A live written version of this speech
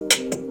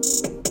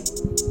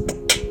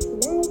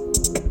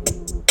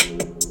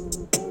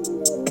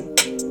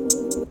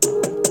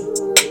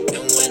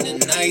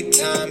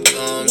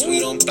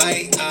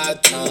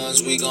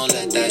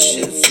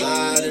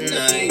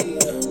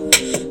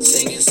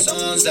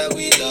that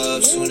we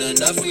love. Soon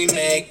enough we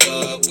make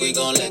up. We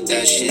gon' let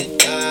that shit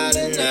die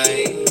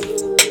tonight.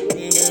 Do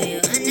you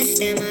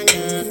understand my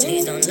love?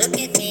 Please don't look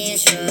at me and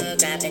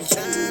shrug. I've been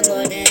trying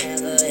more than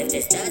ever. If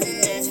this doesn't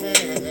last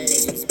forever, at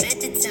least we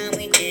spent the time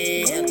we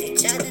did. Helped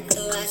each other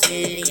through our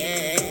shit,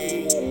 yeah.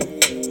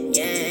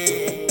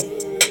 Yeah.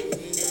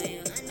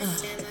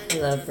 I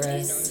love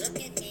Russ.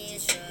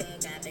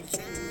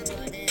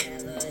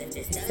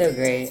 So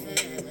great.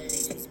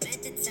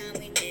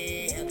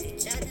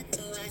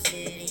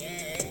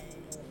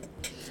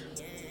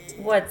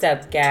 What's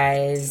up,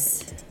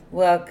 guys?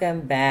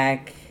 Welcome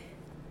back.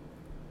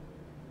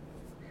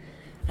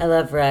 I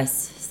love Russ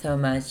so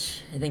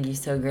much. I think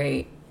he's so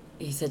great.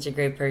 He's such a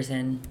great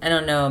person. I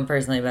don't know him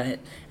personally, but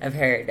I've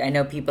heard. I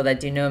know people that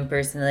do know him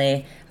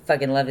personally. I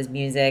fucking love his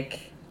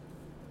music.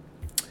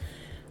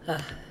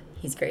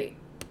 He's great.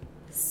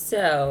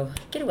 So,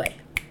 get away.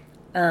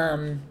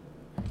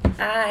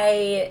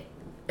 I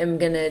am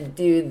gonna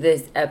do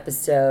this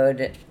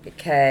episode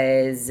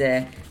because,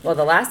 the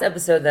last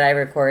episode that I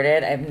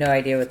recorded, I have no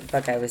idea what the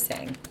fuck I was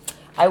saying.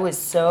 I was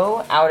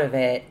so out of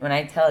it when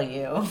I tell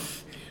you.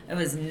 I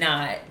was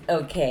not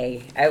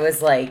okay. I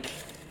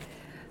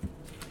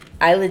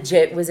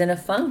legit was in a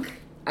funk.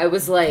 I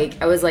was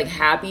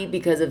happy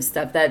because of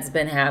stuff that's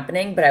been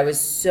happening, but I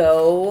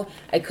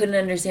couldn't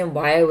understand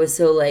why I was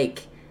so I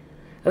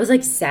was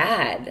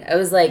sad. I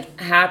was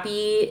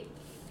happy.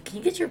 Can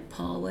you get your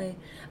paw away?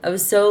 I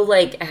was so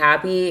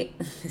happy.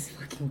 This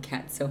fucking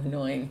cat's so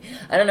annoying.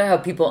 I don't know how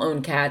people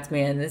own cats,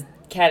 man. This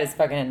cat is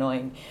fucking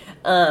annoying.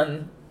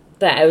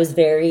 But I was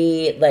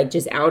very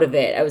just out of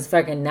it. I was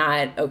fucking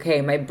not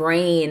okay. My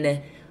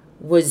brain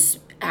was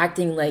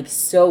acting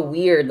so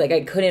weird.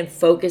 I couldn't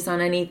focus on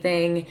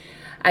anything.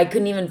 I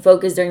couldn't even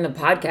focus during the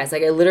podcast.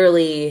 I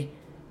literally,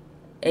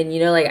 and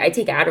I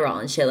take Adderall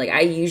and shit.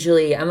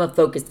 I'm a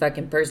focused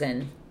fucking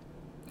person.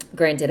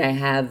 Granted, I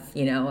have,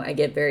 I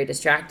get very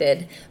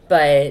distracted,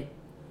 but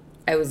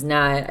I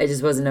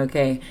just wasn't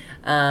okay.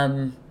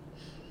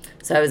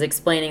 So I was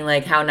explaining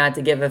how not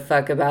to give a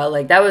fuck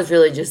about that was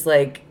really just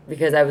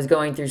because I was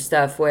going through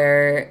stuff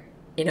where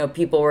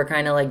people were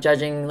kind of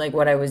judging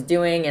what I was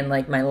doing and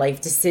my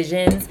life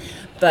decisions,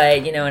 but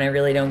and I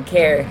really don't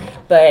care.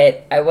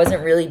 But I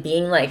wasn't really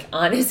being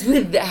honest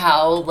with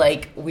how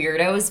weird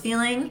I was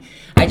feeling.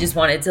 I just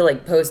wanted to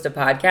post a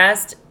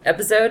podcast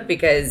episode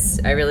because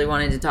I really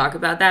wanted to talk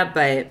about that,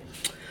 but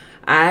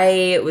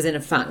I was in a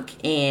funk,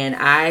 and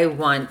I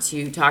want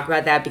to talk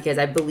about that because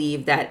I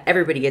believe that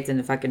everybody gets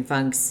into fucking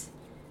funks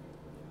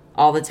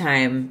all the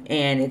time,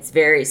 and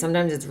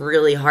sometimes it's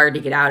really hard to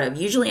get out of.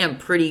 Usually I'm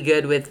pretty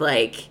good with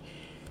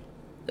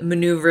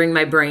maneuvering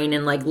my brain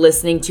and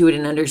listening to it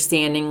and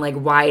understanding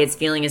why it's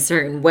feeling a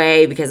certain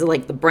way because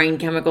of the brain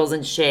chemicals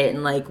and shit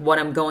and what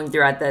I'm going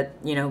through at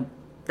that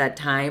that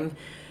time,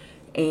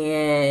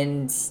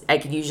 and I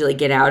could usually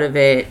get out of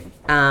it,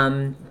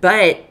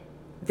 but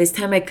this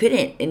time I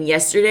couldn't. And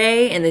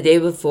yesterday and the day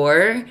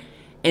before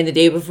and the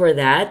day before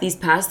that, these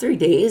past 3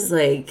 days,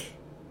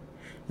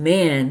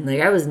 man,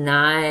 I was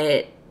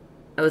not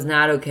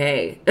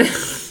okay.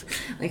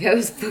 I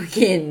was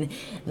fucking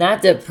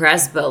not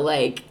depressed, but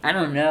I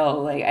don't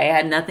know. I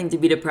had nothing to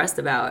be depressed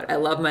about. I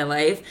love my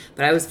life,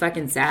 but I was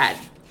fucking sad.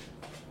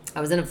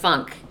 I was in a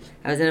funk.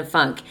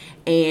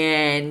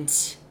 And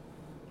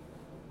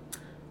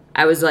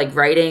I was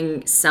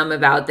writing some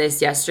about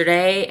this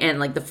yesterday,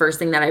 and the first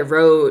thing that I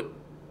wrote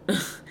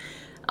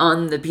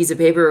on the piece of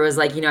paper was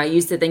I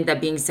used to think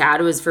that being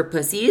sad was for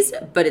pussies,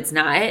 but it's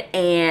not.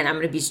 And I'm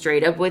gonna be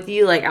straight up with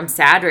you, I'm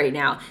sad right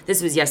now.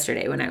 This was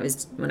yesterday when I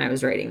was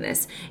writing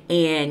this,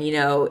 and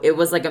it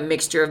was a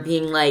mixture of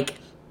being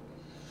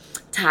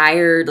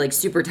tired,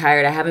 super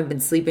tired. I haven't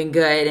been sleeping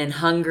good, and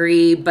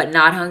hungry but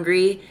not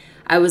hungry.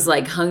 I was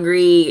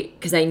hungry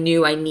because I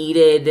knew I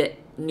needed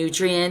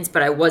nutrients,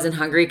 but I wasn't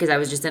hungry because I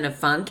was just in a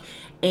funk.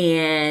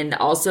 And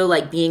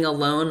also being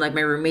alone, my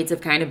roommates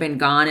have kind of been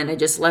gone, and I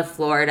just left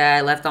Florida.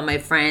 I left all my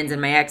friends and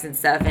my ex and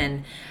stuff,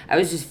 and I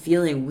was just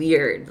feeling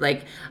weird,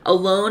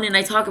 alone. And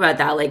I talk about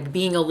that,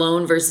 being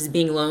alone versus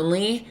being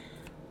lonely.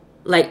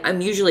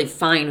 I'm usually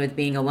fine with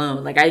being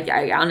alone.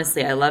 I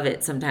honestly, I love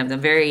it sometimes. I'm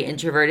very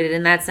introverted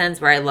in that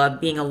sense, where I love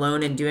being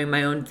alone and doing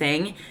my own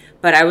thing,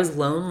 but I was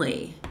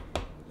lonely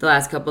the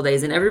last couple of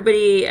days. And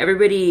everybody,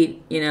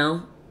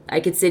 I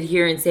could sit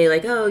here and say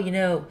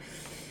oh,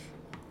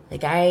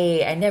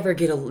 I never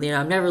get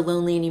I'm never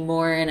lonely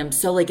anymore, and I'm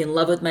so in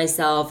love with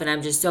myself, and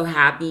I'm just so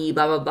happy,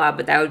 blah blah blah.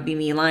 But that would be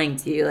me lying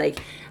to you.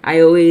 I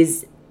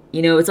always,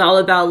 it's all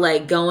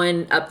about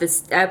going up the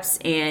steps,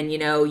 and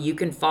you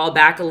can fall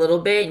back a little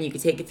bit and you can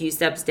take a few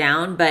steps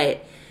down,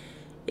 but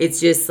it's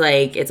just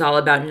it's all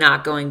about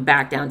not going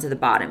back down to the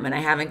bottom. And I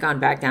haven't gone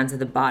back down to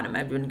the bottom.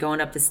 I've been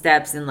going up the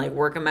steps and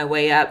working my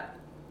way up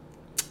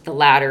the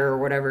ladder, or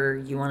whatever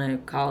you want to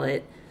call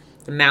it,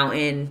 the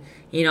mountain.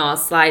 I'll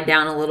slide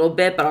down a little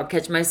bit, but I'll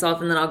catch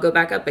myself, and then I'll go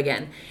back up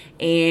again.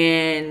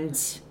 And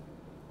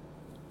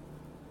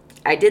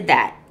I did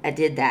that.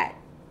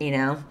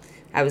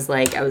 I was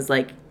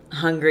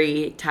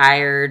hungry,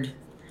 tired.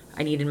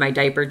 I needed my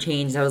diaper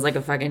changed. I was like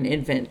a fucking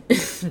infant.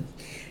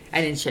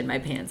 I didn't shit my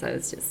pants. I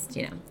was just,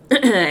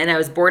 and I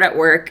was bored at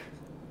work.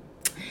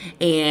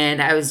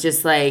 And I was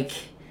just like,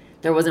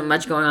 there wasn't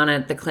much going on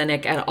at the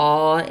clinic at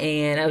all.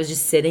 And I was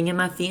just sitting in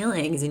my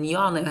feelings. And you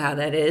all know how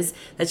that is.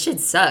 That shit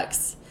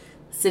sucks.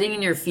 Sitting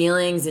in your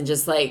feelings and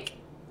just like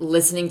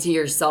listening to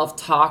yourself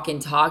talk.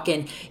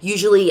 And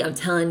usually I'm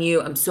telling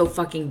you, I'm so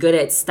fucking good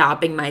at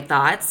stopping my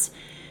thoughts.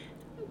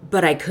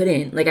 But I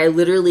couldn't. Like, I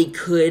literally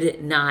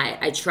could not.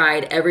 I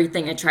tried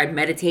everything. I tried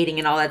meditating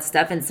and all that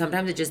stuff. And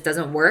sometimes it just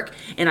doesn't work.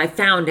 And I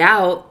found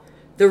out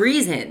the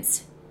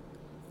reasons.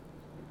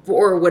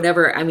 Or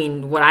whatever,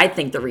 what I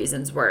think the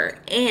reasons were.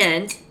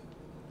 And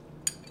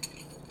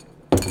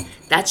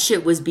that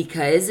shit was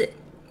because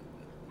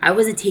I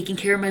wasn't taking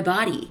care of my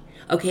body.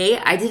 Okay?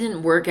 I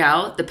didn't work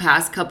out the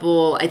past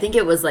couple, I think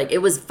it was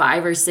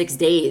 5 or 6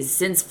 days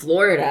since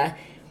Florida.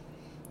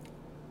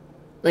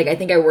 Like, I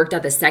think I worked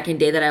out the second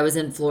day that I was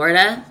in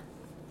Florida.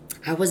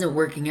 I wasn't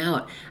working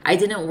out. I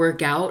didn't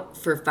work out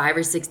for 5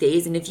 or 6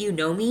 days. And if you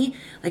know me,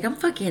 like, I'm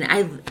fucking,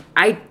 I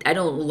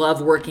don't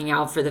love working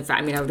out for the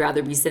fact, I would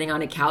rather be sitting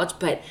on a couch,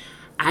 but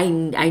I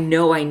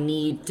know I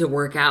need to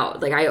work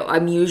out. Like,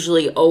 I'm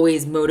usually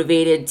always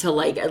motivated to,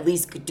 like, at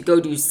least to go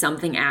do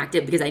something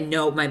active because I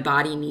know my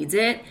body needs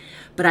it.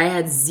 But I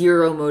had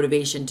zero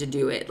motivation to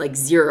do it, like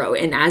zero.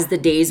 And as the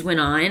days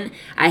went on,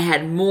 I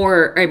had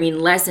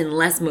less and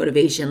less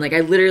motivation. Like,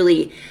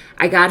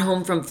 I got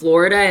home from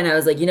Florida and I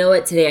was like, you know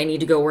what, today I need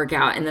to go work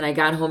out. And then I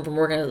got home from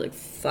work and I was like,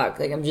 fuck,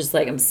 like,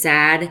 I'm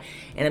sad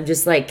and I'm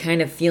just like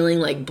kind of feeling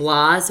like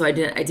blah. So I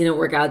didn't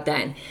work out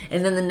then.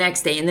 And then the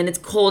next day, and then it's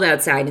cold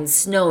outside and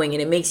snowing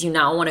and it makes you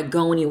not want to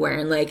go anywhere.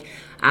 And like,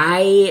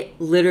 I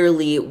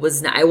literally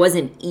I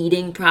wasn't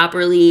eating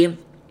properly.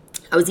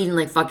 I was eating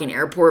like fucking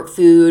airport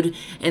food,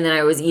 and then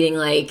I was eating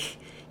like,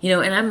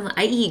 and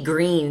I eat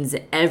greens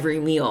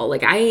every meal.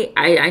 Like,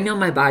 I know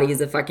my body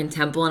is a fucking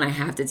temple and I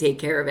have to take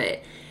care of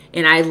it.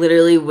 And I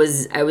literally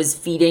I was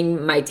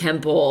feeding my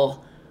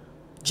temple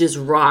just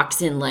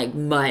rocks and like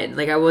mud.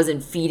 Like, I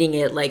wasn't feeding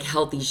it like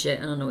healthy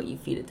shit. I don't know what you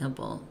feed a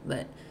temple,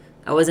 but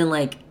I wasn't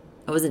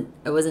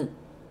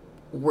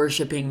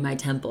worshiping my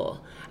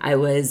temple. I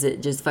was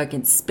just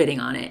fucking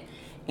spitting on it.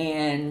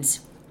 And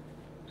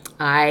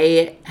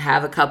I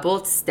have a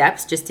couple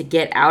steps just to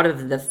get out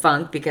of the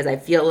funk because I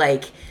feel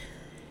like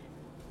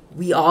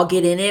we all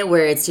get in it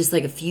where it's just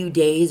like a few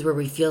days where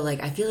I feel like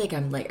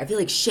shit. Like, I feel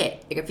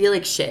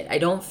like shit. I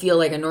don't feel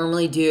like I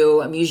normally do.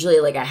 I'm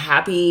usually like a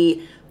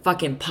happy,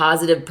 fucking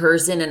positive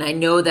person. And I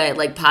know that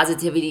like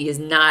positivity is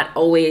not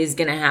always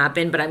going to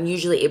happen, but I'm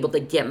usually able to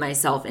get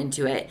myself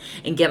into it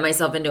and get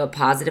myself into a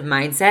positive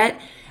mindset.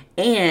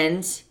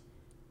 And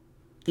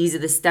these are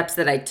the steps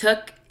that I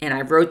took. And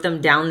I wrote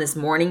them down this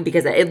morning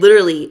because it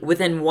literally,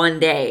 within one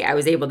day, I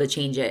was able to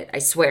change it. I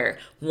swear,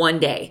 one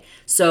day.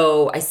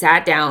 So I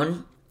sat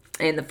down,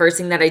 and the first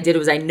thing that I did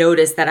was I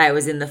noticed that I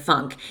was in the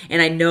funk.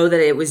 And I know that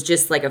it was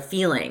just like a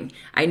feeling.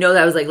 I know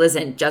that I was like,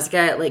 listen,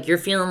 Jessica, like, you're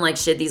feeling like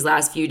shit these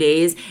last few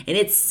days. And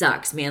it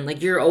sucks, man. Like,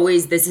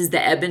 this is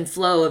the ebb and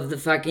flow of the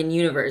fucking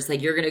universe.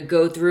 Like, you're going to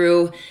go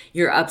through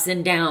your ups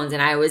and downs.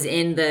 And I was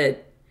in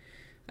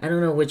I don't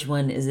know which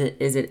one. Is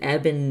it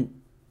ebb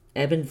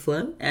and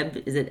flow?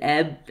 Is it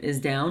ebb is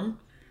down?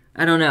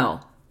 I don't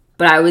know.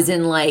 But I was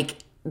in like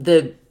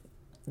the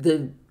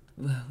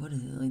what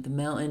is it? Like the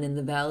mountain and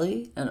the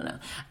valley? I don't know.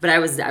 But I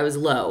was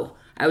low.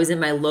 I was in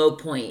my low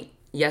point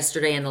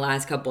yesterday and the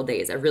last couple of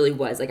days. I really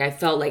was. Like, I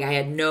felt like I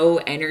had no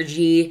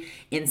energy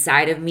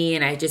inside of me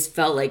and I just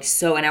felt like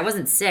and I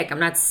wasn't sick. I'm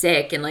not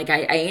sick. And like,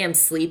 I am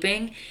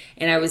sleeping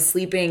and I was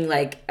sleeping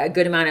like a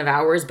good amount of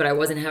hours, but I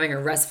wasn't having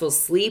a restful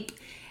sleep.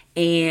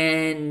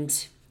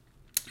 And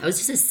I was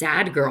just a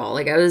sad girl.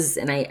 Like,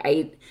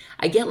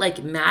 I get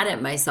like mad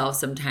at myself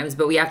sometimes,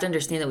 but we have to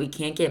understand that we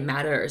can't get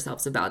mad at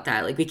ourselves about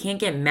that. Like, we can't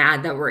get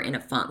mad that we're in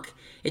a funk.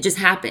 It just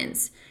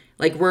happens.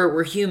 Like,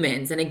 we're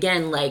humans. And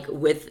again, like,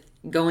 with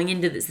going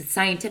into the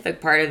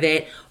scientific part of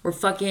it, we're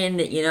fucking,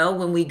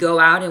 when we go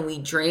out and we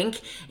drink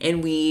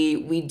and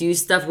we do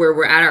stuff where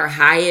we're at our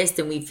highest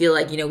and we feel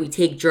like, we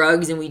take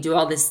drugs and we do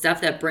all this stuff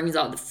that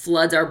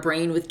floods our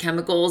brain with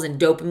chemicals and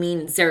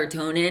dopamine and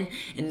serotonin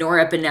and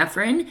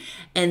norepinephrine.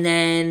 And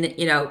then,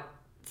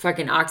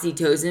 fucking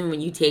oxytocin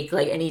when you take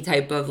like any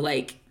type of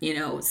like,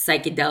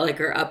 psychedelic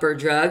or upper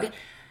drug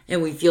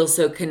and we feel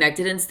so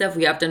connected and stuff.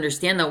 We have to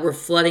understand that we're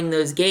flooding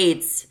those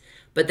gates.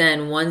 But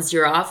then once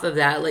you're off of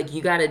that, like,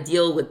 you got to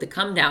deal with the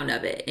come down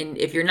of it. And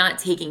if you're not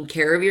taking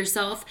care of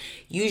yourself,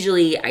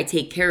 usually I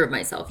take care of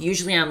myself.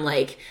 Usually I'm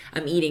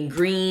eating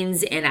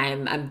greens and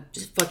I'm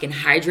just fucking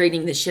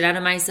hydrating the shit out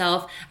of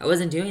myself. I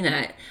wasn't doing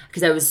that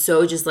because I was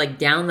so just like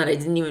down that I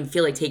didn't even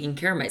feel like taking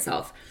care of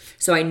myself.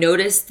 So I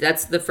noticed,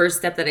 that's the first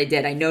step that I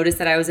did. I noticed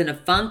that I was in a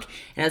funk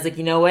and I was like,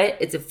 you know what?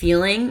 It's a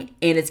feeling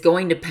and it's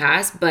going to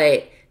pass.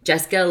 But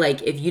Jessica,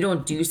 like, if you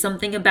don't do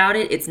something about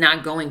it, it's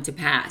not going to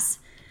pass.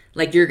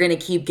 Like, you're going to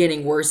keep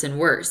getting worse and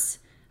worse.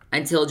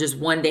 until just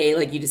one day,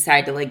 like, you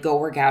decide to like go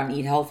work out and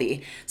eat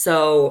healthy.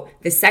 So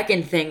the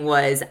second thing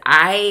was,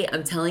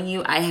 I'm telling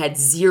you, I had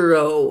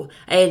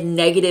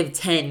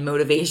 -10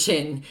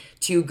 motivation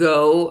to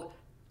go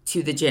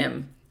to the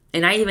gym.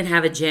 And I even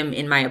have a gym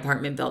in my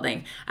apartment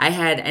building.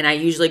 And I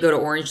usually go to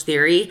Orange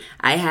Theory.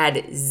 I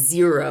had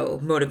 0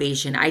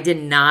 motivation. I did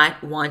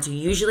not want to.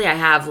 Usually I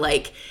have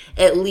like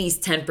at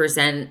least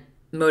 10%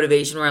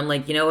 motivation where I'm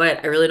like, you know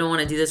what? I really don't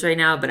want to do this right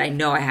now, but I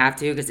know I have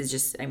to, because it's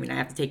just, I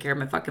have to take care of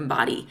my fucking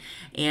body.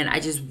 And I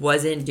just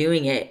wasn't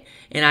doing it.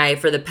 And I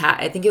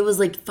think it was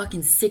like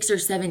fucking 6 or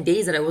 7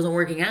 days that I wasn't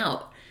working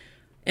out.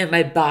 And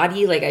my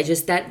body, like,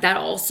 that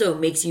also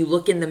makes you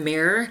look in the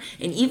mirror.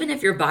 And even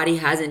if your body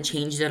hasn't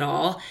changed at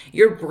all,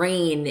 your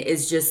brain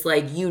is just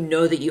like,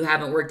 that you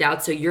haven't worked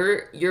out. So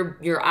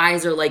your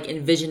eyes are like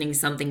envisioning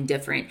something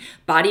different.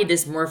 Body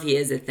dysmorphia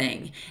is a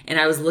thing. And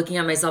I was looking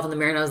at myself in the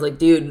mirror and I was like,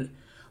 dude,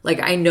 like,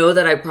 I know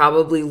that I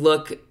probably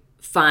look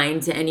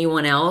fine to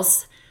anyone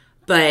else,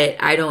 but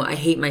I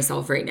hate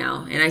myself right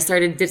now. And I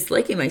started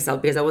disliking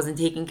myself because I wasn't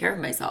taking care of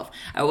myself.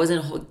 I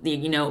wasn't,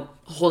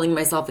 holding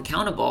myself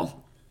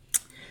accountable.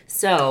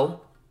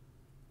 So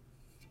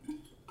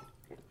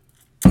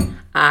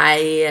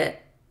I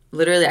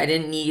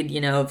didn't need,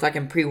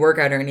 fucking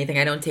pre-workout or anything.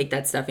 I don't take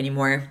that stuff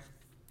anymore.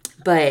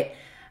 But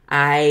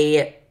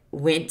I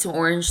went to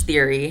Orange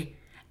Theory.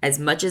 As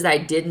much as I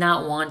did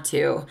not want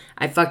to,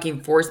 I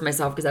fucking forced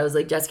myself, because I was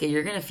like, Jessica,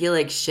 you're going to feel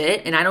like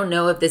shit. And I don't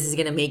know if this is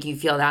going to make you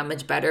feel that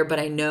much better, but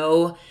I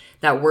know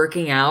that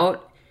working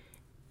out,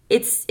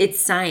 it's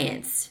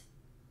science.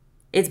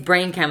 It's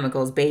brain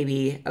chemicals,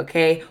 baby,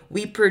 okay?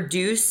 We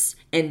produce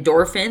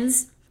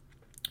endorphins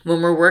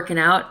when we're working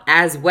out,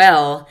 as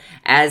well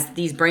as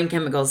these brain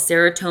chemicals,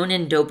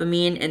 serotonin,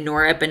 dopamine, and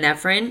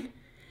norepinephrine,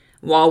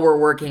 while we're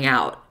working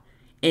out.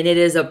 And it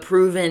is a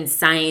proven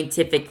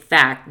scientific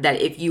fact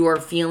that if you are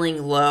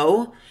feeling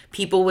low,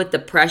 people with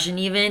depression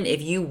even,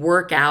 if you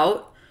work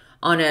out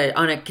on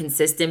a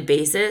consistent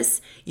basis,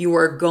 you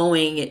are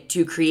going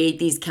to create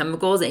these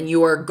chemicals and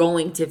you are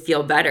going to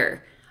feel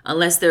better.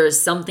 Unless there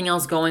is something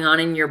else going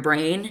on in your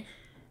brain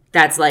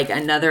that's like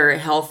another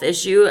health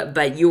issue,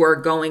 but you are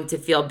going to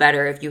feel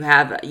better if you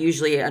have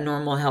usually a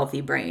normal, healthy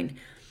brain.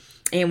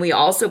 And we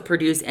also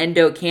produce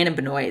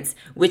endocannabinoids,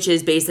 which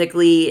is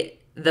basically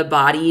the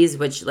bodies,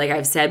 which, like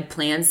I've said,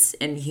 plants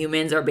and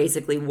humans are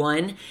basically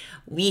one.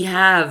 We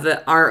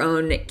have our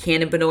own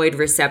cannabinoid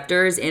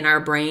receptors in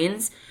our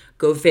brains.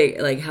 Go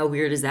figure, like, how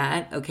weird is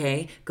that?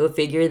 Okay. Go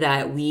figure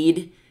that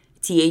weed,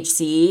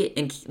 THC,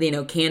 and,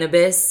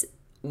 cannabis,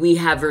 we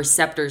have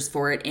receptors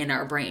for it in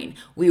our brain.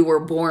 We were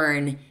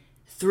born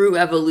through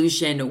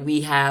evolution.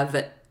 We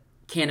have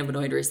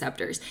cannabinoid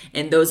receptors.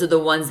 And those are the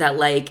ones that,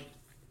 like,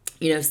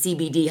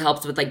 CBD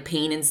helps with like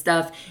pain and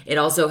stuff. It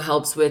also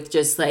helps with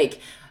just like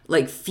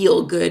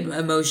feel good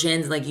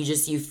emotions. Like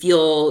you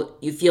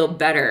feel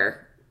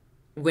better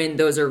when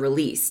those are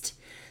released.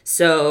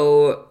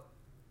 So,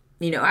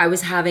 I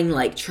was having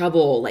like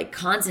trouble like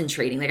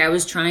concentrating. Like I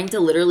was trying to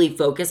literally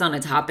focus on a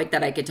topic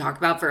that I could talk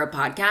about for a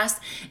podcast,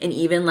 and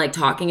even like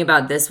talking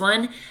about this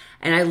one.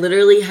 And I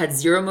literally had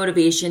 0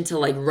 motivation to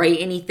like write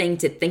anything,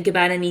 to think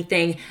about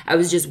anything. I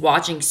was just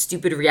watching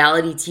stupid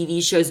reality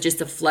TV shows just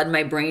to flood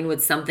my brain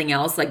with something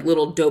else, like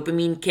little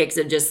dopamine kicks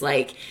of just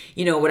like,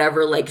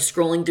 whatever, like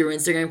scrolling through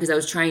Instagram, because I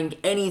was trying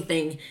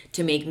anything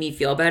to make me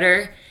feel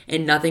better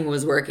and nothing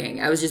was working.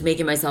 I was just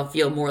making myself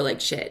feel more like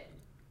shit.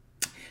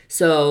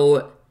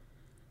 So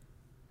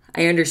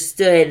I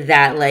understood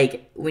that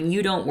like when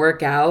you don't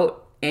work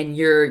out and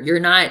you're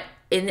not,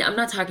 and I'm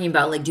not talking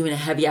about like doing a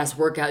heavy ass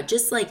workout,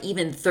 just like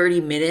even 30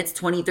 minutes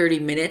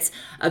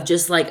of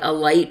just like a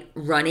light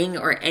running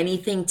or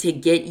anything to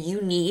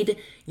you need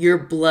your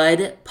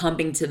blood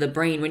pumping to the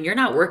brain. When you're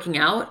not working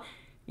out,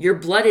 your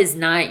blood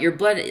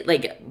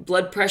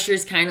pressure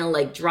is kind of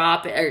like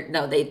drop, or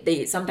no,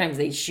 they sometimes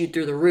they shoot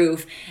through the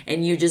roof,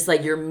 and you just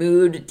like your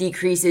mood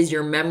decreases,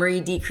 your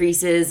memory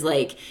decreases,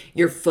 like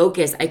your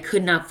focus. I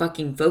could not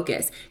fucking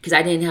focus because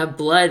I didn't have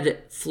blood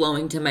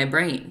flowing to my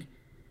brain.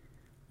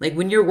 Like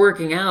when you're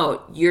working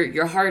out,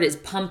 your heart is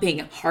pumping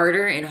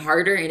harder and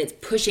harder, and it's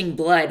pushing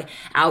blood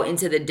out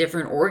into the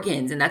different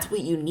organs. And that's what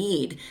you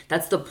need.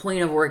 That's the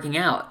point of working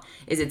out,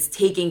 is it's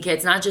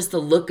not just to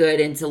look good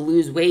and to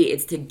lose weight.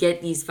 It's to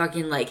get these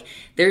fucking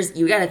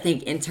you got to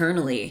think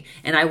internally.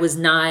 And I was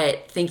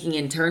not thinking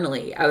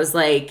internally. I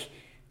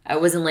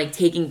wasn't like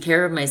taking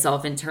care of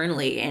myself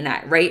internally. And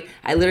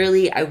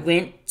I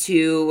went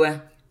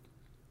to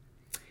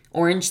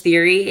Orange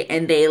Theory,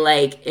 and they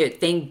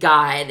thank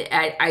God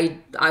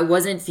I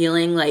wasn't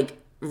feeling like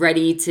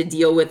ready to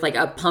deal with like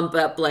a pump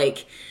up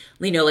like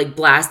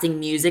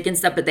blasting music and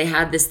stuff, but they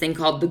had this thing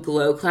called the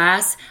Glow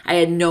class. I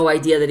had no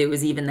idea that it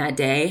was even that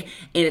day,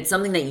 and it's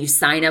something that you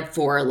sign up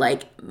for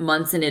like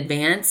months in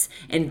advance,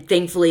 and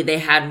thankfully they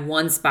had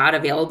one spot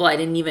available. I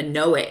didn't even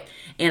know it.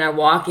 And I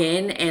walk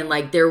in, and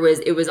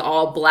it was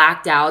all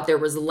blacked out. There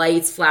was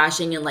lights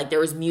flashing, and there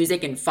was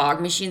music and fog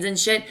machines and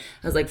shit.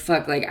 I was like,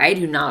 fuck, I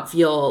do not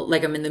feel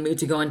like I'm in the mood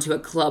to go into a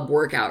club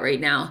workout right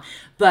now.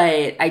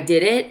 But I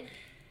did it.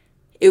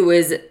 It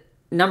was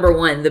number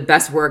one, the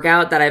best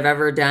workout that I've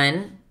ever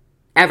done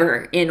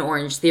ever in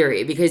Orange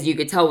Theory, because you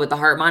could tell with the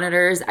heart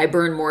monitors, I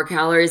burned more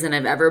calories than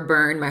I've ever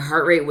burned. My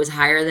heart rate was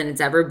higher than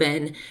it's ever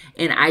been.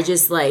 And I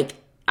just like,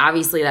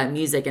 obviously that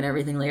music and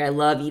everything, like I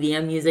love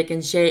EDM music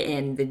and shit.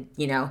 And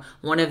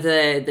one of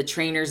the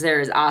trainers there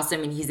is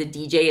awesome, and he's a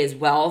DJ as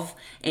well.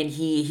 And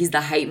he's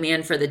the hype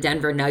man for the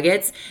Denver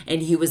Nuggets,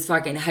 and he was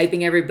fucking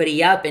hyping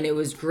everybody up, and it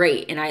was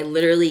great. And I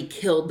literally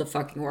killed the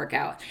fucking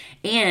workout.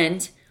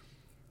 And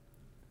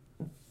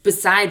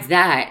besides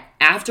that,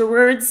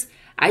 afterwards,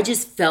 I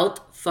just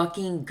felt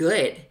fucking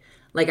good.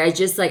 Like I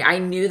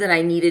knew that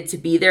I needed to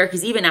be there,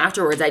 because even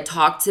afterwards I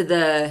talked to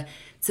the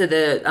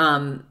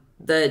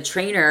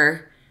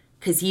trainer,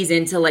 because he's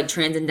into like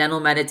transcendental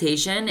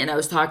meditation, and I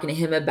was talking to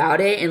him about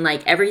it, and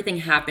like everything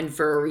happened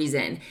for a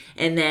reason.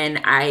 And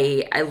then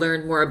I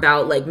learned more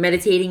about like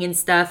meditating and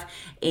stuff,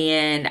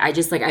 and I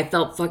just like I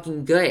felt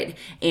fucking good.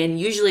 And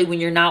usually when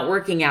you're not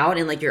working out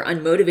and like you're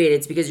unmotivated,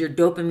 it's because your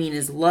dopamine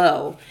is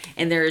low,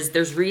 and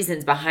there's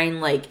reasons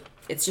behind, like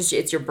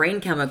it's your brain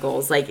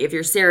chemicals. Like if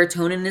your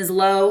serotonin is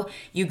low,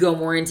 you go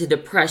more into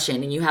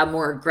depression, and you have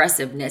more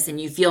aggressiveness,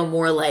 and you feel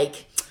more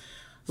like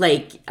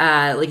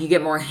you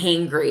get more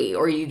hangry,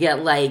 or you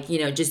get like,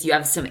 just you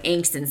have some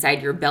angst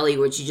inside your belly,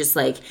 which you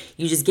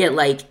just get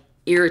like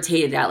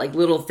irritated at like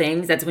little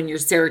things. That's when your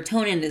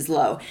serotonin is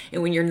low.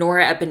 And when your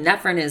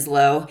norepinephrine is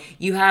low,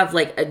 you have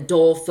like a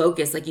dull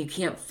focus. Like you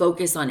can't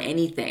focus on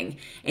anything.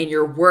 And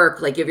your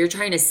work, like if you're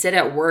trying to sit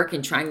at work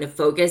and trying to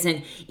focus,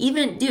 and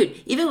even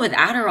with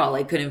Adderall,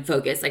 I couldn't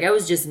focus. Like I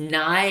was just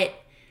not,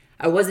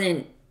 I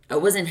wasn't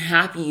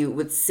happy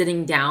with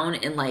sitting down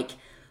and like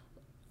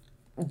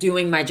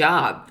doing my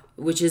job,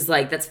 which is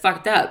like, that's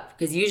fucked up,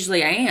 because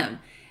usually I am.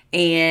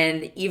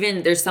 And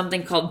even there's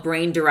something called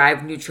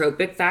brain-derived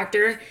nootropic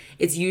factor.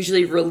 It's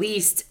usually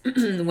released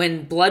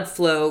when blood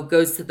flow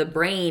goes to the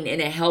brain,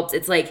 and it helps.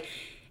 It's like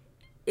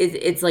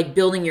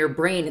building your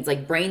brain. It's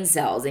like brain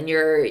cells, and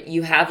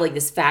you have like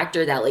this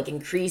factor that like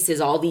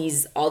increases all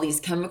these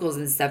chemicals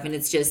and stuff. And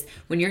it's just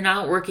when you're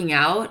not working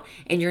out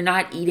and you're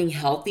not eating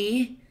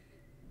healthy,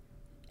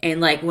 and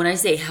like when I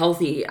say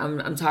healthy,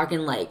 I'm talking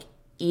like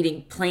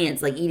eating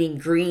plants, like eating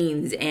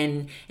greens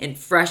and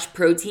fresh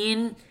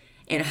protein,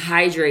 and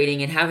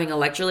hydrating and having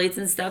electrolytes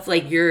and stuff.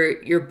 Like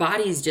your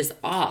body's just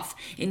off.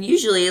 And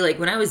usually, like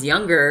when I was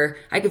younger,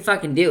 I could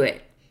fucking do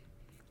it.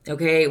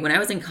 Okay, when I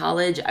was in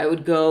college, I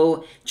would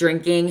go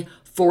drinking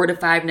 4 to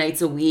 5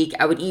 nights a week.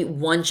 I would eat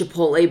 1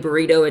 Chipotle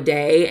burrito a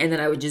day, and then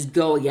I would just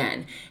go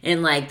again.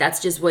 And like that's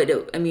just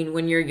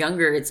when you're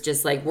younger, it's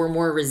just like we're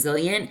more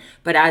resilient.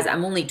 But as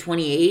I'm only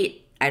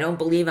 28, I don't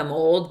believe I'm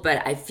old,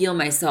 but I feel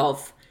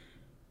myself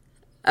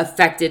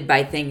affected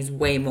by things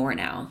way more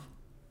now.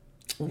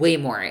 Way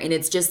more. And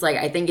it's just like,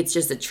 I think it's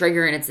just a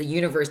trigger, and it's the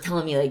universe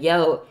telling me like,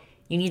 yo,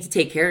 you need to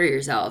take care of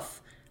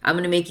yourself. I'm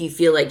going to make you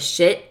feel like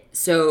shit,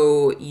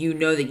 so you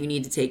know that you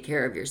need to take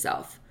care of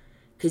yourself.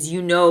 Because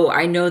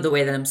I know the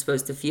way that I'm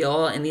supposed to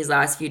feel, and these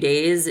last few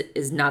days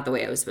is not the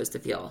way I was supposed to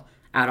feel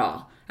at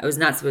all. I was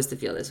not supposed to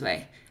feel this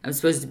way. I'm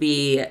supposed to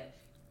be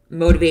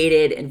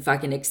motivated and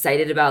fucking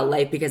excited about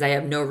life, because I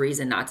have no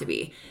reason not to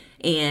be.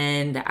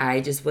 And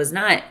I just was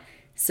not.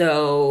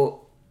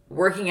 So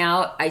working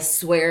out, I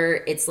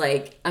swear, it's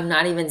like, I'm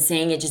not even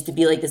saying it just to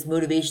be like this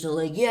motivational,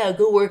 like, yeah,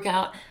 go work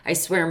out. I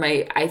swear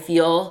I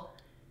feel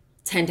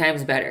 10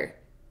 times better,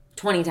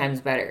 20 times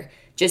better,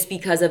 just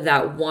because of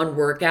that one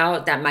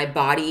workout, that my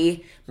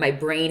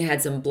brain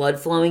had some blood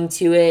flowing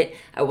to it.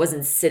 I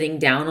wasn't sitting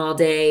down all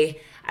day.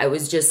 I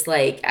was just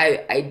like,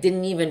 I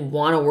didn't even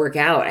want to work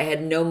out. I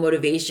had no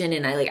motivation,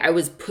 and I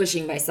was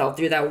pushing myself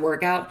through that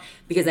workout,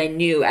 because I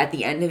knew at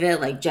the end of it,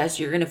 like, Jess,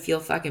 you're going to feel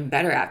fucking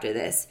better after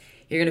this.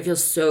 You're going to feel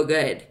so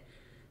good.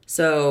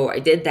 So I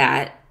did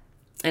that.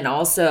 And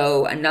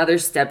also another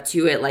step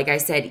to it, like I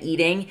said,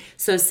 eating.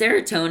 So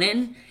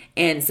serotonin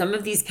and some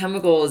of these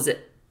chemicals,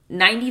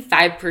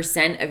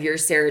 95% of your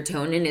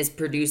serotonin is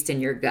produced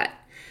in your gut.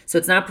 So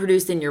it's not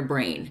produced in your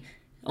brain,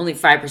 only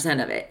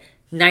 5% of it.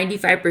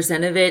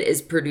 95% of it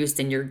is produced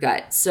in your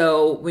gut.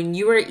 So when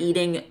you are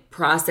eating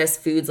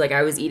processed foods, like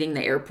I was eating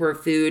the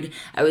airport food,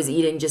 I was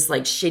eating just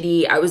like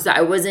shitty,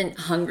 I wasn't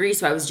hungry,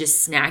 so I was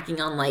just snacking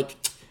on like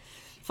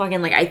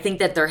fucking, like, I think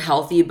that they're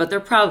healthy, but they're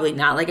probably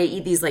not. Like I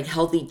eat these like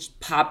healthy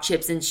pop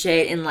chips and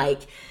shit, and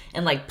like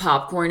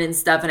popcorn and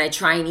stuff, and I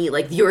try and eat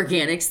like the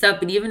organic stuff,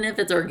 but even if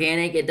it's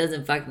organic, it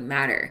doesn't fucking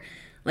matter.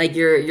 Like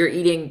you're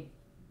eating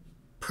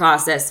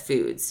processed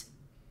foods,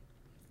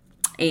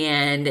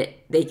 and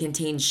they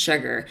contain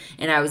sugar,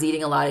 and I was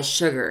eating a lot of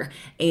sugar,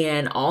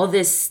 and all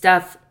this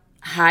stuff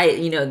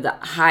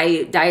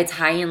diets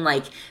high in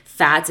like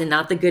fats, and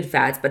not the good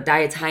fats, but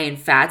diets high in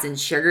fats and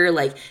sugar,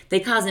 like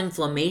they cause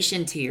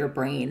inflammation to your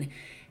brain.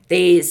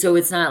 So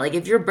it's not like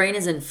if your brain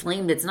is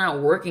inflamed, it's not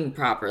working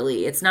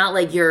properly. It's not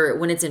like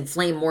when it's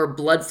inflamed, more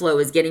blood flow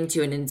is getting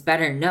to it and it's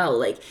better. No,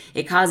 like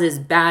it causes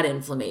bad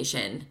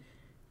inflammation.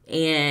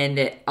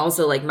 And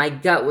also, like, my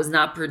gut was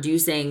not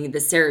producing the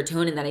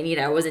serotonin that I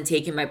needed. I wasn't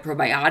taking my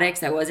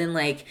probiotics. I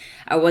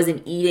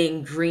wasn't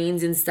eating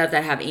greens and stuff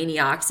that have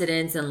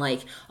antioxidants and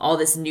like all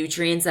this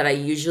nutrients that I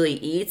usually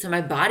eat. So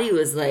my body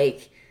was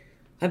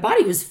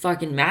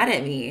fucking mad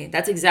at me.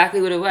 That's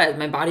exactly what it was.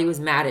 My body was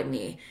mad at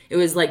me. It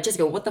was like,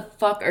 Jessica, what the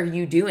fuck are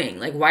you doing?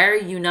 Like, why are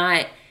you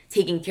not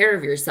taking care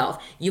of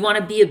yourself? You want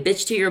to be a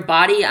bitch to your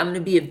body? I'm going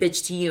to be a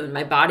bitch to you. And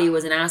my body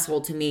was an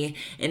asshole to me.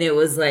 And it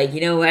was like,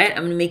 you know what? I'm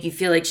going to make you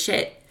feel like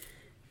shit.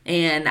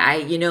 And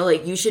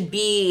like, you should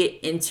be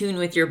in tune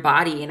with your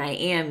body. And I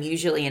am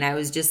usually. And I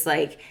was just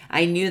like,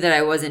 I knew that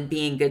I wasn't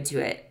being good to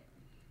it.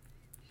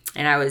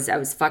 And I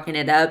was fucking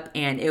it up,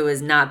 and it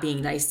was not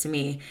being nice to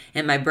me,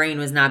 and my brain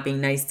was not being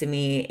nice to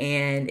me,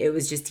 and it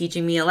was just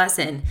teaching me a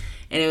lesson.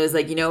 And it was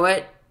like, you know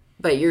what?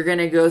 But you're going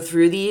to go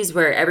through these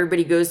where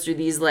everybody goes through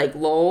these like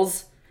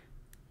lulls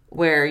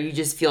where you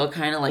just feel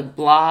kind of like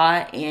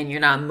blah and you're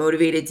not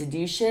motivated to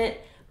do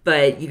shit.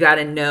 But you got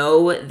to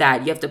know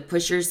that you have to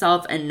push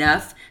yourself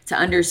enough to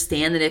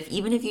understand that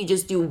even if you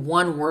just do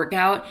one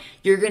workout,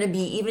 you're going to be,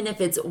 even if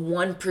it's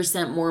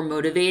 1% more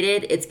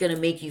motivated, it's going to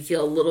make you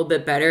feel a little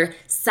bit better.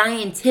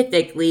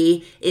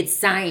 Scientifically, it's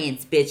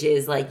science,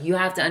 bitches. Like, you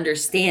have to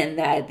understand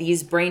that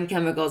these brain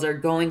chemicals are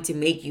going to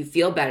make you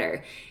feel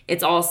better.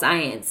 It's all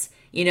science.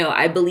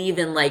 I believe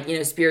in like,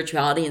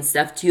 spirituality and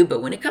stuff too.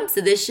 But when it comes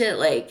to this shit,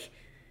 like,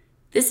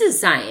 this is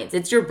science.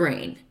 It's your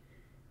brain.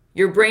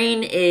 Your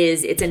brain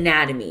it's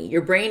anatomy.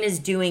 Your brain is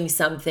doing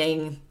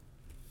something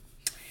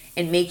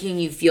and making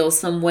you feel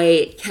some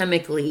way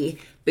chemically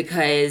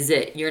because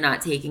you're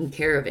not taking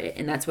care of it.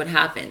 And that's what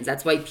happens.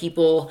 That's why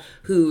people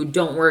who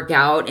don't work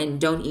out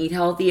and don't eat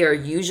healthy are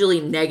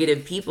usually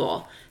negative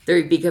people.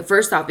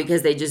 First off,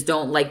 because they just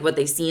don't like what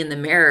they see in the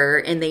mirror,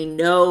 and they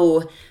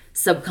know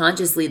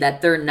subconsciously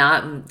that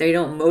they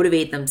don't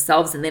motivate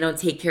themselves and they don't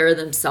take care of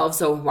themselves.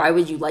 So why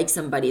would you like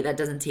somebody that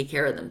doesn't take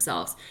care of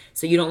themselves?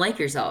 So you don't like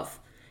yourself.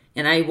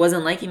 And I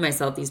wasn't liking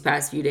myself these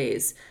past few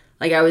days.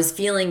 Like, I was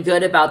feeling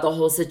good about the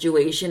whole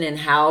situation and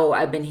how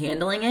I've been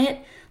handling it,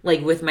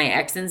 like with my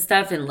ex and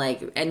stuff, and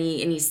like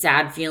any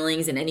sad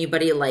feelings and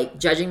anybody like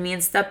judging me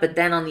and stuff. But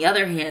then on the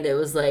other hand, it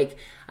was like,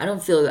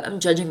 I'm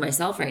judging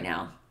myself right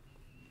now.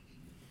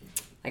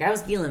 Like, I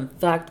was feeling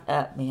fucked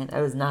up, man.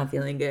 I was not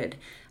feeling good.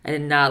 I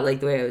did not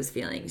like the way I was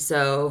feeling.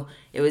 So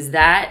it was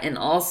that, and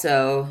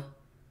also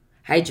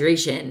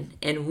hydration.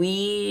 And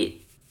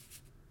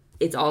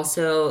it's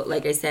also,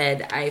 like I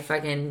said,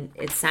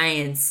 it's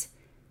science.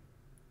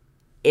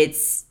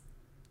 It's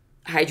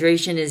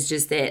hydration is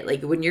just it.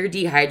 Like, when you're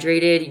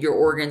dehydrated, your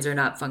organs are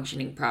not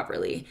functioning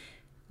properly.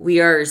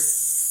 We are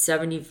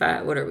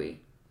 75, what are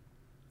we?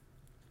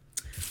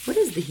 What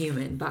is the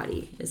human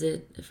body?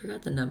 I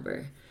forgot the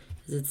number.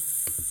 Is it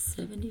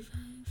 75?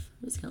 I'm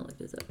just going to look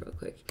this up real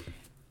quick.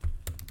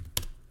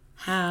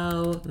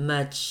 How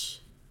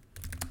much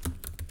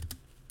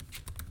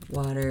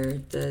water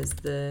does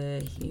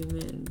the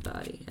human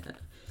body have?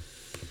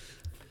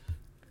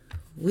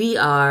 We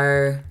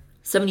are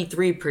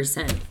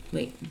 73%.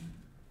 Wait.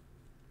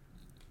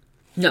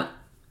 No.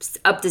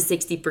 Up to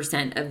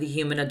 60% of the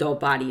human adult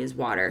body is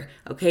water.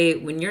 Okay?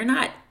 When you're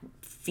not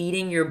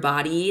feeding your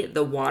body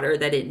the water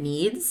that it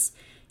needs,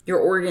 your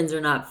organs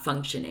are not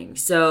functioning.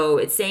 So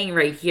it's saying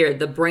right here,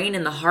 the brain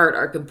and the heart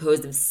are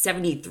composed of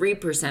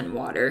 73%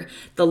 water.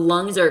 The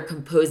lungs are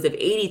composed of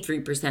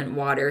 83%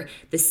 water.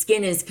 The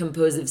skin is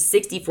composed of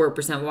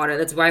 64% water.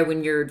 That's why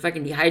when you're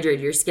fucking dehydrated,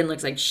 your skin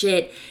looks like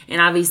shit.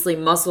 And obviously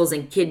muscles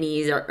and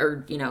kidneys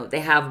are they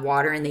have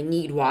water and they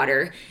need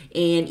water.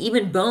 And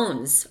even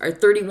bones are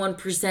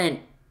 31%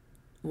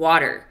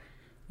 water.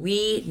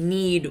 We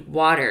need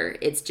water.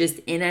 It's just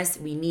in us.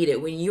 We need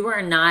it. When you're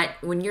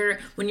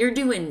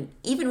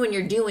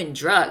doing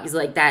drugs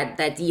like that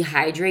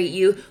dehydrate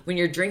you, when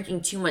you're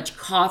drinking too much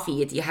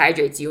coffee, it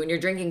dehydrates you. When you're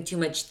drinking too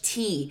much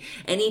tea,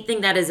 anything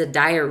that is a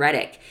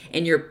diuretic,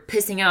 and you're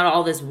pissing out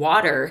all this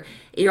water,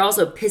 you're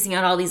also pissing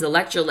out all these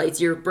electrolytes.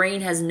 Your brain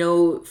has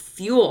no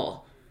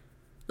fuel.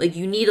 Like,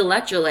 you need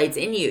electrolytes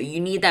in you. You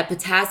need that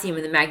potassium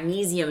and the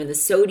magnesium and the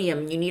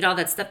sodium. You need all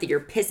that stuff that you're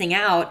pissing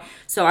out.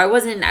 So I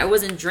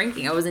wasn't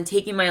drinking. I wasn't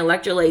taking my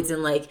electrolytes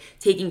and like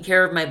taking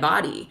care of my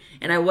body.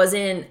 And I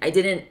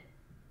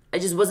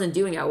just wasn't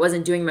doing it. I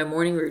wasn't doing my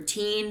morning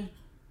routine.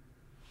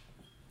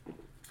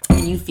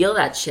 And you feel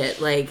that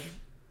shit. Like,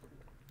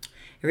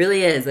 it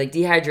really is. Like,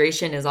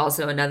 dehydration is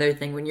also another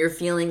thing. When you're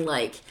feeling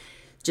like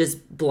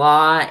just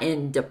blah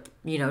and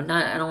I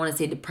don't want to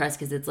say depressed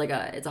because it's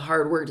a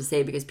hard word to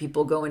say because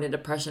people go into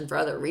depression for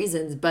other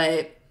reasons,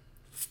 but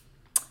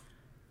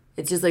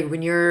it's just like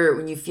when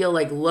you feel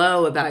like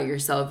low about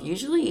yourself,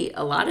 usually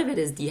a lot of it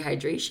is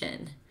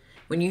dehydration.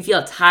 When you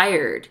feel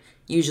tired,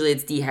 usually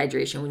it's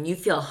dehydration. When you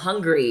feel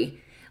hungry,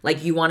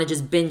 like you want to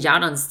just binge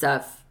out on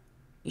stuff,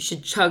 you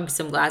should chug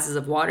some glasses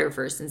of water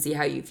first and see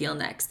how you feel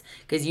next.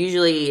 Because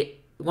usually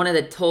one of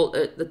the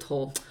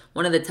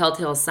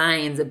telltale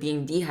signs of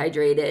being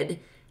dehydrated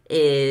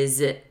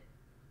is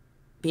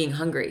being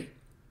hungry.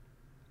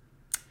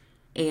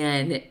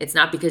 And it's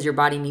not because your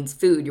body needs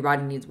food, your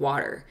body needs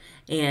water.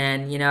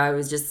 And, I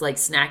was just like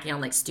snacking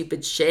on like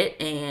stupid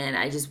shit, and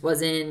I just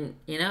wasn't,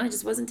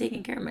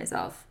 taking care of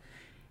myself.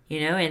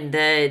 And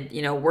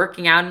the,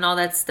 working out and all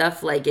that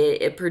stuff, like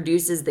it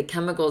produces the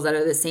chemicals that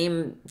are the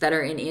same that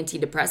are in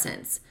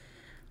antidepressants.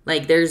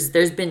 Like there's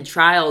been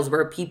trials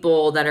where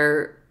people that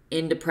are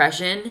in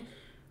depression,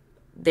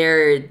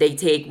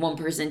 one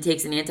person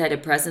takes an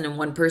antidepressant and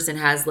one person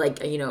has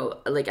like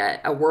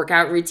a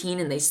workout routine,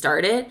 and they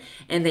start it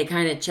and they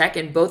kind of check,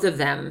 and both of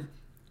them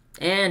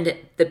and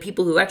the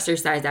people who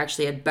exercise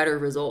actually had better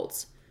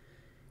results.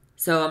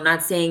 So I'm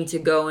not saying to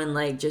go and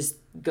like just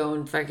go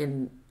and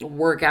fucking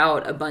work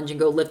out a bunch and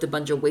go lift a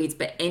bunch of weights,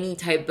 but any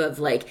type of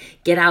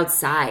like get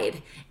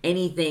outside,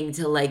 anything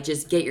to like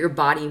just get your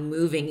body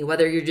moving,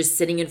 whether you're just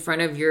sitting in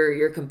front of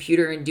your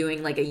computer and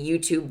doing like a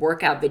YouTube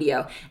workout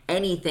video,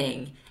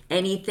 anything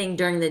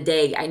during the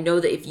day. I know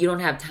that if you don't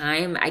have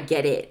time, I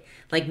get it.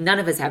 Like none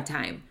of us have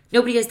time.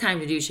 Nobody has time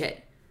to do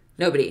shit.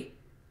 Nobody.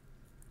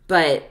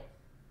 But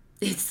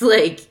it's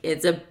like,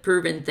 it's a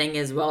proven thing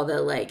as well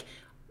that like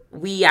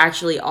we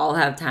actually all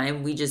have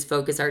time. We just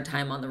focus our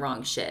time on the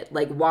wrong shit,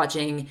 like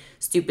watching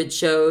stupid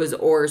shows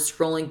or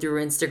scrolling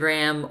through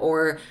Instagram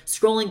or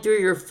scrolling through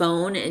your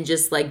phone and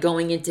just like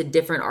going into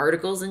different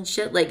articles and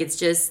shit. Like it's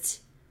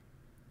just,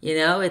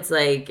 it's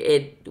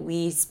like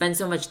we spend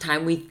so much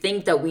time. We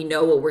think that we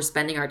know what we're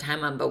spending our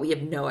time on, but we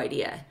have no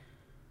idea.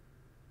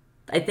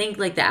 I think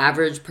like the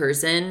average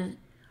person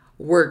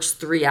works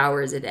 3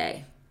 hours a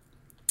day,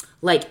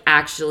 like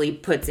actually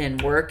puts in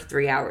work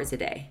 3 hours a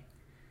day.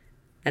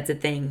 That's a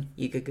thing.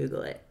 You could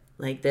Google it.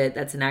 Like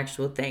that's an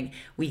actual thing.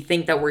 We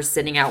think that we're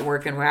sitting at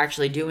work and we're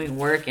actually doing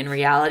work. In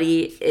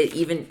reality,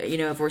 even,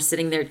 if we're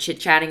sitting there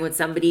chit-chatting with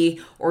somebody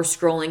or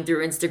scrolling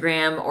through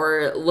Instagram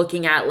or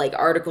looking at like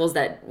articles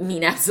that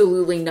mean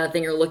absolutely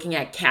nothing or looking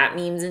at cat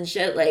memes and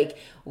shit, like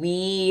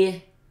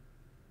we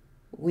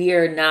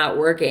are not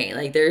working.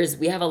 Like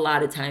we have a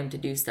lot of time to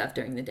do stuff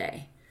during the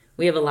day.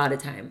 We have a lot of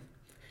time.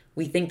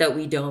 We think that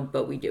we don't,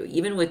 but we do.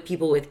 Even with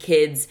people with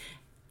kids,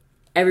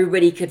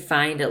 everybody could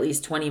find at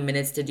least 20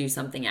 minutes to do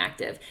something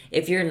active.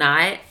 If you're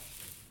not,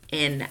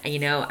 and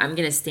I'm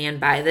going to stand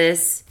by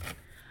this,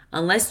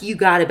 unless you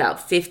got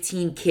about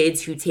 15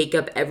 kids who take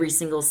up every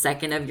single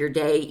second of your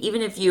day,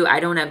 even if I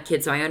don't have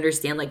kids, so I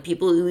understand, like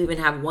people who even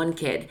have one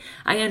kid,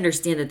 I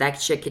understand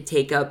that shit could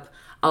take up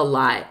a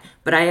lot.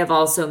 But I have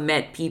also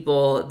met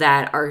people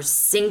that are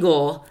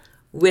single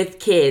with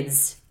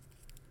kids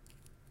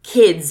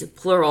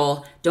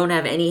plural, don't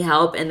have any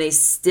help, and they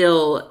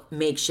still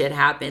make shit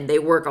happen. They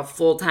work a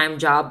full-time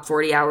job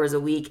 40 hours a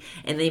week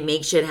and they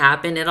make shit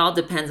happen. It all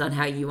depends on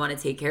how you want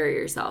to take care of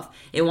yourself.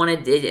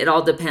 It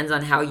all depends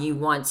on how you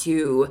want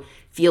to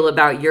feel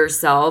about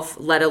yourself,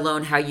 let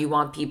alone how you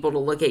want people to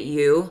look at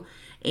you.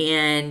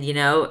 And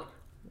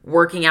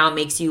working out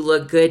makes you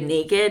look good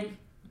naked,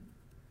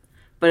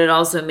 but it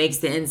also makes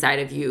the inside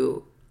of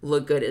you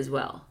look good as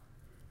well.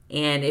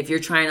 And if you're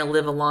trying to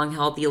live a long,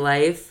 healthy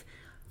life,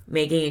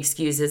 making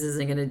excuses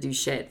isn't going to do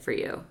shit for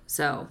you.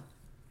 So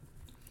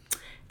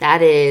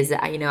that is,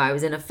 I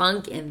was in a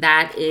funk, and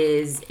that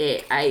is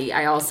it.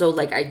 I also,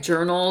 like, I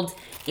journaled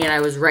and I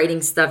was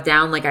writing stuff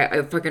down. Like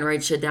I fucking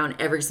write shit down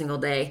every single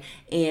day.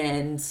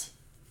 And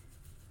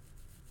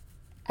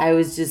I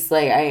was just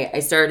like,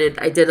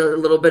 I did a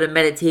little bit of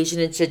meditation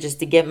and shit just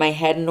to get my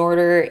head in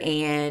order.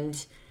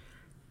 And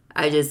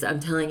I'm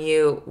telling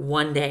you,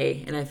 one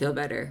day, and I feel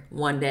better.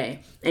 One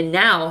day. And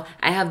now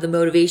I have the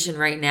motivation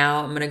right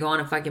now. I'm going to go on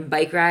a fucking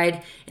bike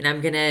ride, and I'm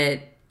going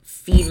to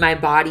feed my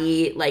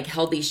body like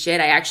healthy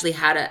shit. I actually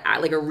had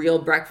a real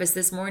breakfast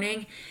this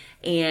morning,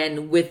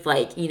 and with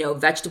like,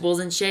 vegetables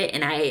and shit,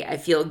 and I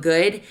feel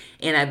good.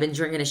 And I've been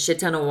drinking a shit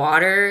ton of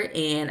water,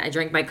 and I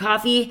drank my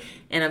coffee,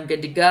 and I'm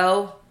good to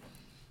go.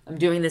 I'm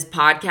doing this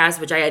podcast,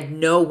 which I had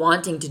no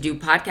wanting to do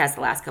podcast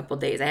the last couple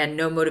of days. I had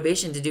no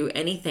motivation to do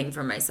anything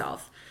for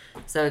myself.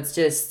 So it's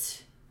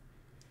just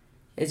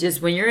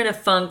when you're in a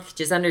funk,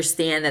 just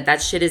understand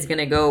that shit is going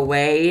to go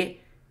away.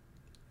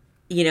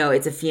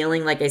 It's a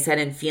feeling, like I said,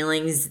 and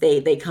feelings,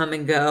 they come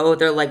and go.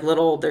 They're like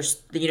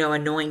there's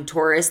annoying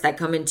tourists that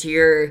come into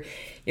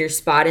your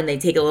spot and they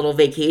take a little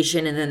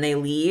vacation and then they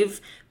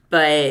leave.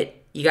 But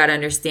you got to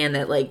understand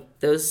that like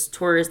those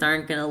tourists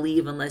aren't going to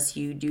leave unless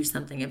you do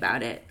something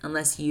about it,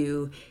 unless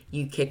you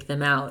kick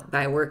them out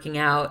by working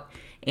out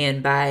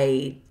and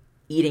by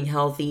eating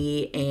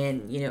healthy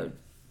and,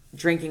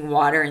 drinking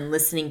water and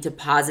listening to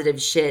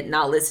positive shit,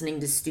 not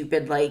listening to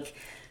stupid like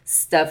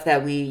stuff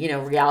that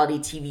reality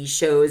TV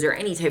shows or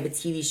any type of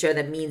TV show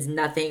that means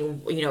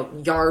nothing,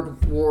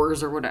 Yard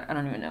Wars or whatever. I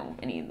don't even know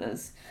any of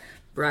those.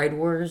 Bride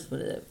Wars,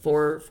 what is it?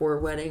 Four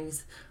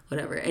weddings,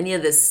 whatever. Any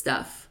of this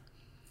stuff.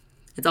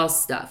 It's all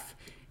stuff.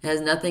 It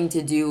has nothing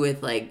to do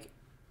with like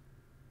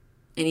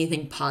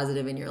anything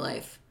positive in your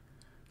life.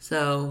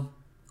 So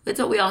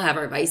it's what we all have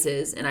our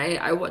vices. And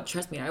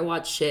trust me, I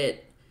watch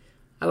shit.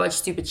 I watch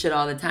stupid shit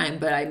all the time,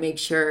 but I make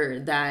sure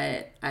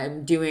that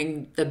I'm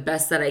doing the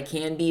best that I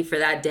can be for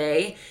that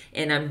day,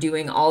 and I'm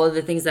doing all of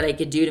the things that I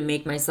could do to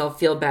make myself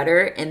feel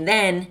better. And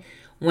then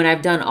when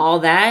I've done all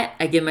that,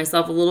 I give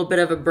myself a little bit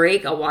of a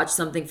break. I'll watch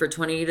something for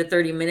 20 to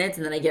 30 minutes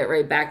and then I get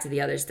right back to the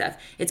other stuff.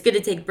 It's good to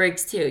take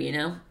breaks too, you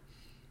know?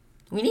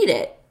 We need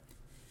it.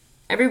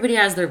 Everybody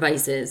has their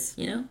vices,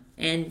 you know?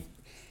 And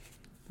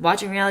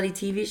watching reality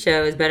TV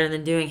show is better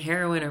than doing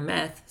heroin or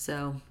meth.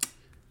 So,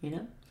 you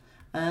know?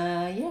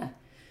 Yeah.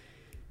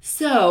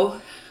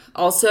 So,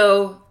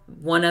 also,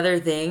 one other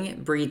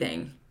thing,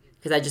 breathing.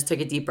 Because I just took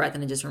a deep breath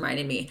and it just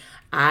reminded me.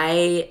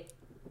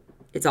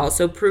 It's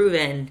also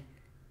proven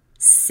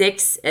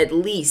at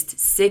least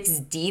six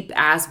deep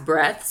ass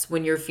breaths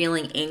when you're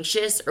feeling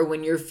anxious or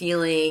when you're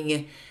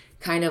feeling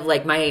kind of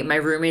like my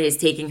roommate is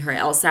taking her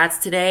LSATs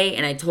today.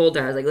 And I told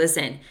her, I was like,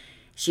 listen,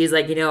 she's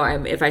like, you know,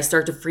 if I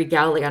start to freak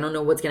out, like, I don't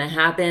know what's going to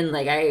happen.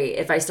 Like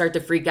if I start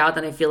to freak out,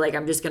 then I feel like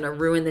I'm just going to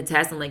ruin the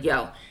test. I'm like,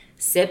 yo,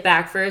 sit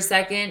back for a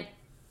second,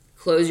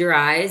 close your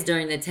eyes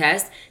during the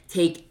test,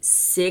 take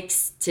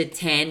 6 to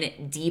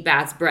 10 deep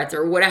ass breaths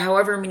or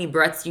however many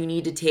breaths you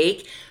need to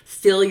take.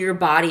 Fill your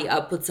body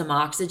up with some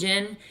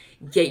oxygen,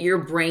 get your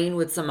brain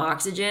with some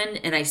oxygen,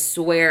 and I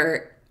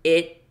swear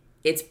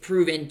it's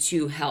proven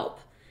to help.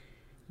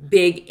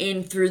 Big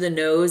in through the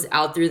nose,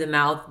 out through the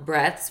mouth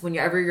breaths.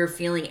 Whenever you're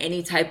feeling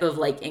any type of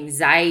like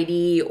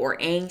anxiety or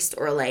angst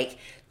or like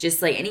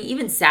just like any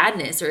even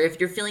sadness, or if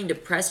you're feeling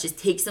depressed, just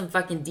take some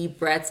fucking deep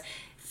breaths.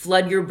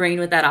 Flood your brain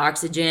with that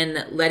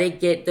oxygen. Let it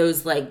get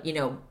those like, you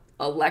know,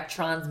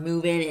 electrons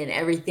moving and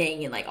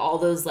everything, and like all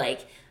those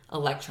like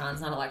electrons,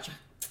 not electron,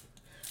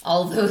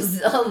 all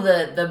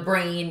the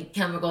brain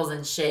chemicals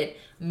and shit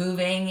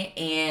moving,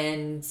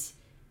 and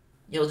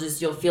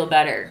you'll feel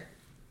better.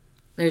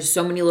 There's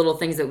so many little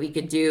things that we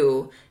could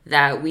do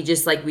that we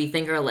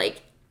think are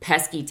like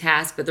pesky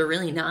tasks, but they're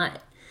really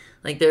not.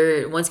 Like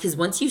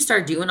once you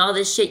start doing all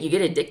this shit, you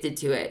get addicted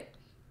to it.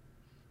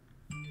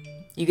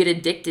 You get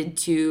addicted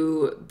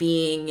to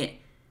being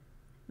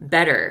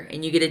better,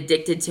 and you get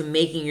addicted to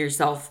making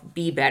yourself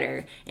be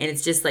better. And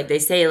it's just like they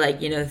say,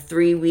 like, you know,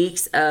 3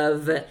 weeks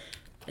of,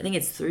 I think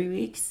it's 3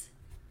 weeks.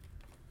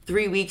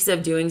 3 weeks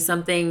of doing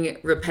something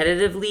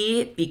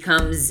repetitively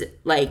becomes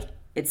like,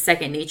 it's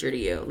second nature to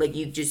you. Like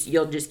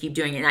you'll just keep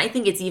doing it. And I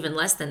think it's even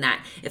less than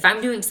that. If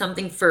I'm doing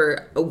something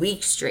for a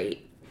week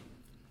straight,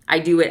 I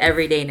do it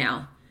every day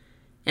now.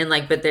 And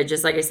like, but they're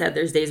just like I said,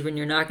 there's days when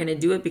you're not going to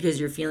do it because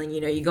you're feeling, you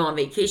know, you go on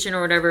vacation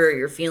or whatever, or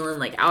you're feeling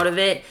like out of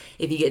it.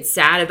 If you get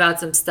sad about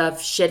some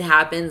stuff, shit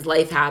happens,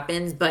 life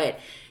happens, but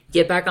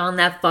get back on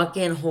that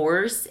fucking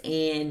horse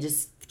and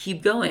just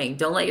keep going.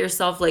 Don't let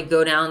yourself like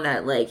go down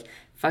that like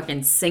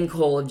fucking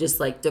sinkhole of just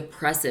like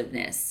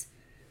depressiveness.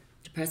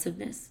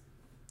 Depressiveness?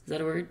 Is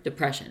that a word?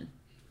 Depression.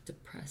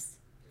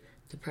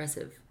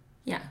 Depressive.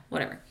 Yeah,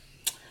 whatever.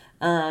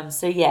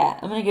 So yeah,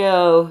 I'm going to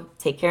go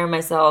take care of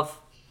myself.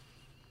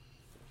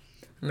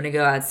 I'm going to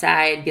go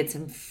outside, get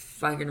some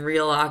fucking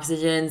real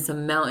oxygen,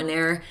 some mountain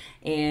air,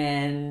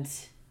 and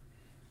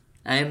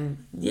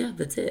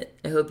that's it.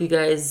 I hope you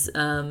guys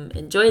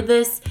enjoyed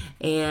this,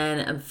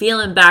 and I'm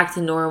feeling back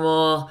to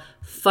normal.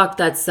 Fuck,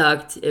 that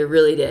sucked. It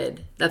really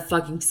did. That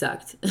fucking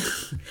sucked.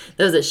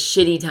 That was a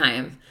shitty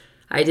time.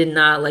 I did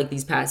not like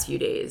these past few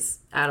days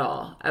at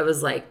all. I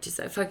was like,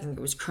 I fucking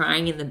was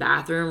crying in the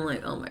bathroom.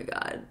 Like, oh my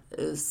God,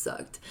 it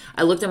sucked.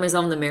 I looked at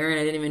myself in the mirror and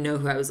I didn't even know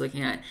who I was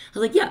looking at. I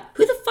was like, yeah,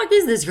 who the fuck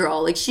is this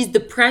girl? Like, she's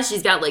depressed.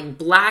 She's got like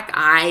black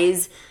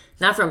eyes,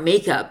 not from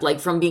makeup, like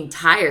from being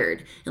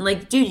tired. And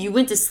like, dude, you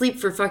went to sleep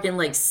for fucking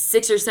like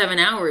 6 or 7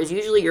 hours.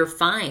 Usually you're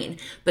fine.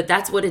 But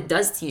that's what it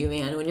does to you,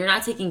 man. When you're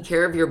not taking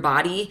care of your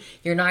body,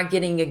 you're not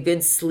getting a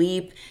good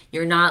sleep.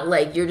 You're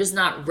just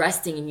not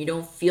resting, and you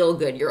don't feel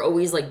good. You're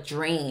always like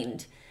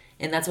drained.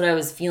 And that's what I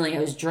was feeling.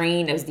 I was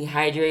drained. I was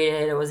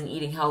dehydrated. I wasn't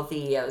eating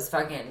healthy. I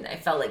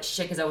felt like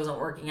shit because I wasn't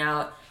working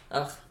out.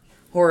 Ugh,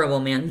 horrible,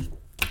 man.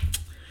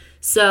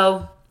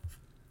 So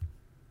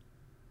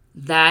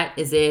that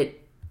is it.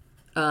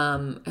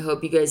 I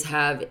hope you guys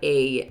have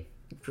a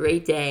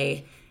great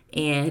day,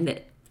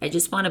 and I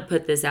just want to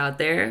put this out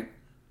there.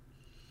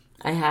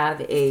 I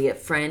have a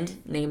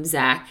friend named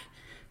Zack,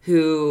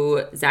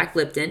 Zack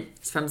Lipton.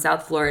 He's from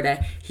South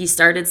Florida. He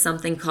started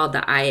something called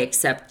the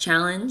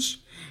iacceptchallenge,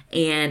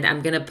 and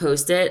I'm going to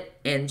post it.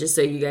 And just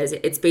so you guys,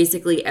 it's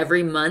basically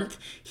every month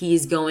he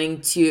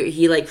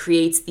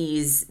creates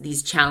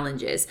these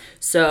challenges.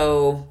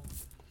 So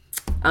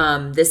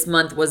this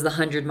month was the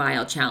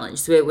 100-mile challenge.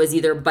 So it was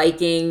either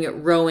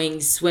biking,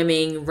 rowing,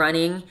 swimming,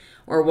 running,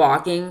 or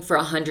walking for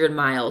 100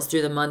 miles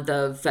through the month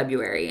of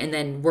February. And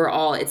then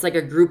it's like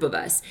a group of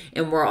us,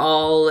 and we're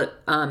all,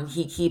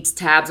 he keeps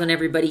tabs on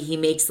everybody. He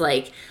makes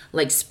like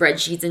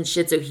spreadsheets and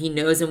shit so he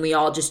knows, and we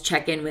all just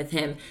check in with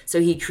him. So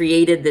he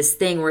created this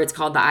thing where it's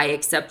called the I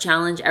Accept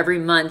Challenge every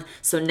month.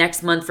 So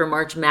next month for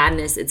March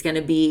Madness, it's going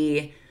to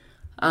be,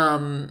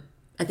 I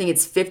think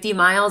it's 50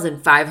 miles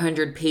and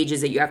 500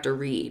 pages that you have to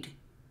read.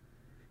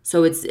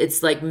 So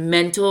it's like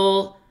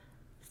mental,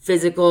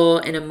 physical,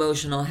 and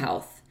emotional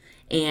health.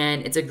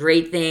 And it's a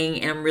great thing,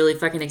 and I'm really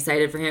fucking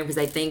excited for him because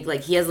I think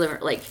he has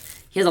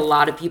a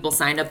lot of people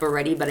signed up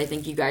already, but I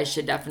think you guys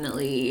should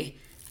definitely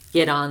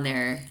get on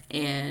there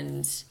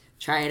and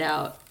try it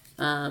out.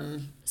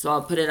 So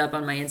I'll put it up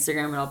on my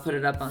Instagram, and I'll put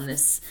it up on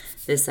this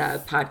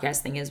podcast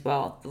thing as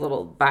well, the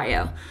little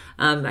bio.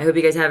 I hope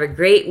you guys have a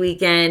great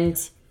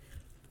weekend,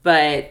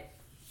 but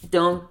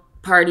don't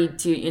party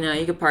too,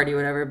 you can party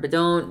whatever, but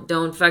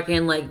don't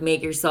fucking like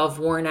make yourself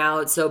worn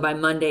out so by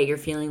Monday you're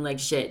feeling like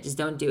shit. Just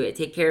don't do it.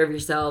 Take care of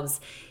yourselves.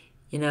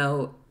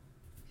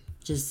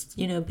 Just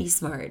be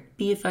smart.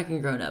 Be a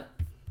fucking grown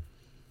up.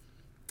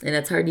 And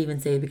that's hard to even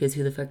say because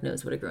who the fuck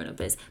knows what a grown up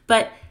is.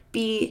 But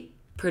be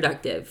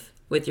productive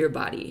with your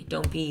body.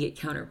 Don't be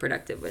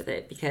counterproductive with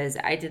it, because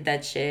I did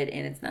that shit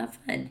and it's not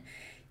fun.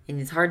 And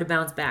it's hard to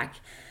bounce back.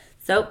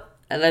 So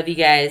I love you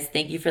guys.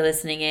 Thank you for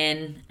listening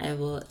in. I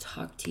will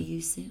talk to you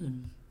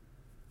soon.